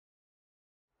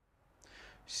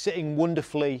sitting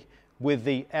wonderfully with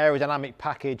the aerodynamic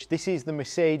package. This is the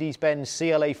Mercedes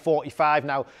CLA 45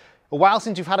 now. A while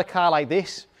since we've had a car like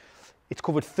this. It's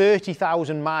covered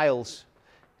 30,000 miles.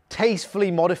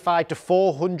 Tastefully modified to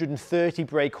 430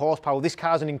 brake horsepower. This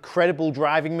car's an incredible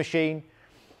driving machine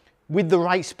with the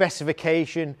right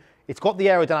specification. It's got the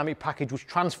aerodynamic package which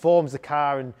transforms the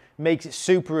car and makes it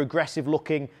super aggressive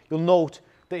looking. You'll note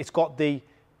that it's got the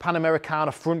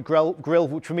Panamericana front grille,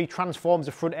 which for me transforms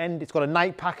the front end. It's got a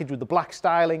night package with the black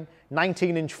styling,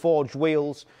 19-inch forged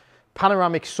wheels,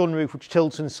 panoramic sunroof which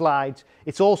tilts and slides.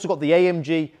 It's also got the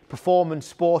AMG Performance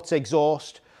Sports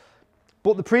exhaust.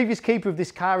 But the previous keeper of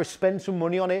this car has spent some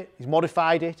money on it. He's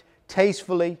modified it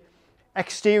tastefully,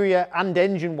 exterior and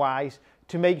engine-wise,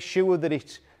 to make sure that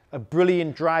it's a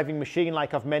brilliant driving machine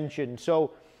like I've mentioned.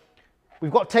 So we've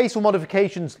got tasteful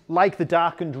modifications like the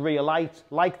darkened rear light,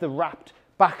 like the wrapped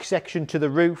back section to the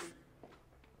roof,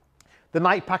 the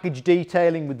night package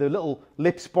detailing with the little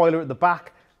lip spoiler at the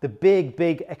back, the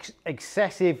big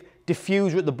excessive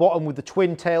diffuser at the bottom with the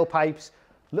twin tailpipes,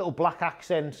 little black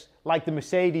accents like the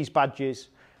Mercedes badges.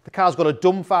 The car's got a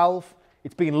dump valve,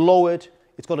 it's been lowered,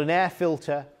 it's got an air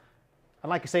filter, and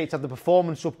like I say, it's had the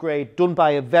performance upgrade done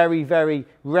by a very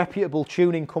reputable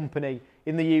tuning company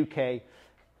in the UK,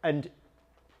 and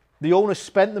the owner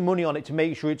spent the money on it to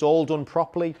make sure it's all done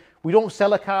properly. We don't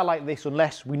sell a car like this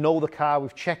unless we know the car,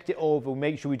 we've checked it over, we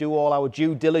make sure we do all our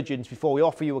due diligence before we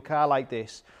offer you a car like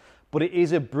this. But it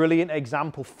is a brilliant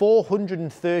example.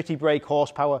 430 brake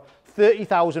horsepower,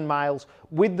 30,000 miles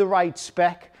with the right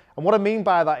spec. And what I mean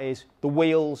by that is the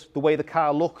wheels, the way the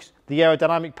car looks, the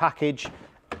aerodynamic package,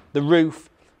 the roof,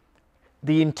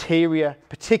 the interior,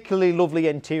 particularly lovely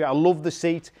interior. I love the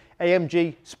seat,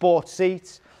 AMG sports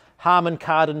seats, Harman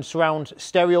Kardon surround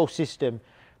stereo system,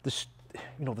 the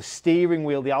steering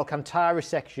wheel, the Alcantara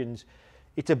sections.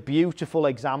 It's a beautiful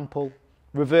example.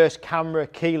 Reverse camera,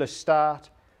 keyless start.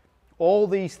 All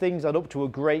these things add up to a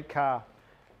great car.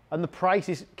 And the price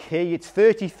is key. It's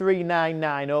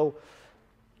 $33,990.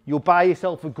 You'll buy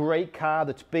yourself a great car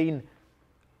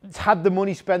it's had the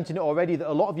money spent in it already, that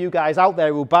a lot of you guys out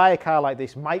there who buy a car like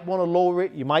this might want to lower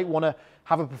it. You might want to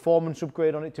have a performance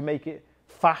upgrade on it to make it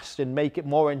fast and make it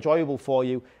more enjoyable for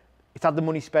you. It's had the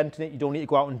money spent in it. You don't need to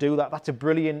go out and do that. That's a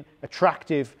brilliant,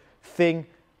 attractive thing,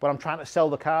 but I'm trying to sell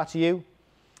the car to you.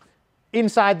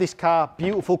 Inside this car,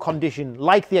 beautiful condition,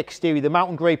 like the exterior. The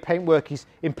mountain grey paintwork is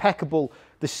impeccable.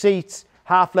 The seats,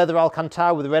 half leather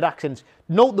Alcantara with the red accents.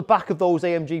 Note the back of those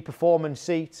AMG Performance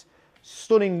seats.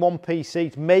 Stunning one-piece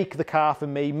seats. Make the car for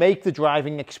me. Make the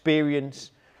driving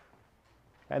experience.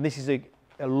 And this is a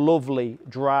lovely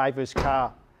driver's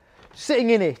car. Sitting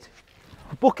in it,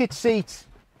 bucket seats,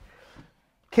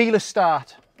 keyless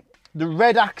start. The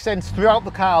red accents throughout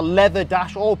the car, leather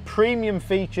dash, all premium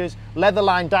features, leather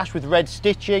line dash with red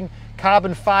stitching,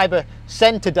 carbon fibre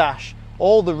centre dash,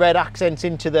 all the red accents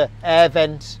into the air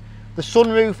vents. The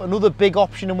sunroof, another big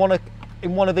option in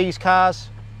one of these cars.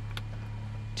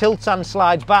 Tilts and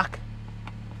slides back.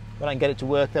 When I can get it to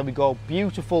work, there we go.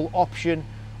 Beautiful option,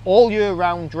 all year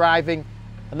round driving,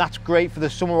 and that's great for the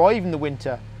summer or even the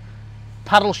winter.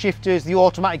 Paddle shifters, the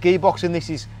automatic gearbox in this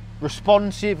is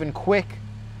responsive and quick.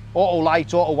 Auto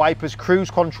lights, auto wipers, cruise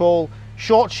control,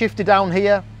 short shifter down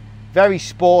here, very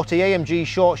sporty, AMG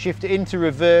short shifter into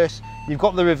reverse. You've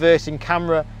got the reversing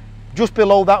camera. Just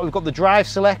below that we've got the drive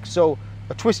select, so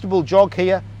a twistable jog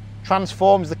here,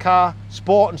 transforms the car,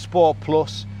 Sport and Sport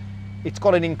Plus. It's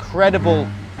got an incredible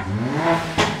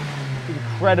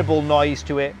noise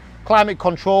to it. Climate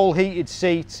control, heated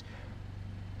seats.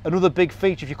 Another big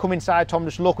feature, if you come inside, Tom,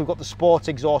 just look, we've got the sports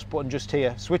exhaust button just here,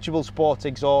 switchable sports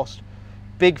exhaust.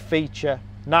 Big feature,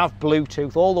 nav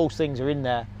Bluetooth, all those things are in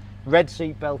there. Red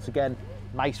seat belts again,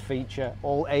 nice feature.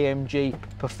 All AMG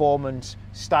performance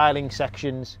styling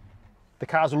sections. The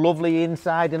car's lovely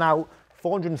inside and out.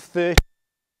 430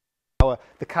 power.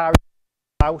 The car is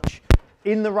couch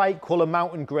in the right colour,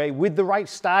 mountain grey, with the right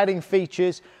styling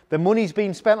features. The money's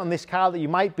been spent on this car that you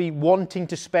might be wanting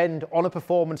to spend on a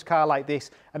performance car like this,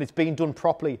 and it's been done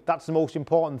properly. That's the most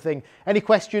important thing. Any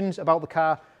questions about the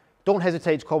car? Don't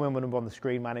hesitate to call me on the number on the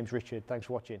screen. My name's Richard. Thanks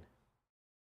for watching.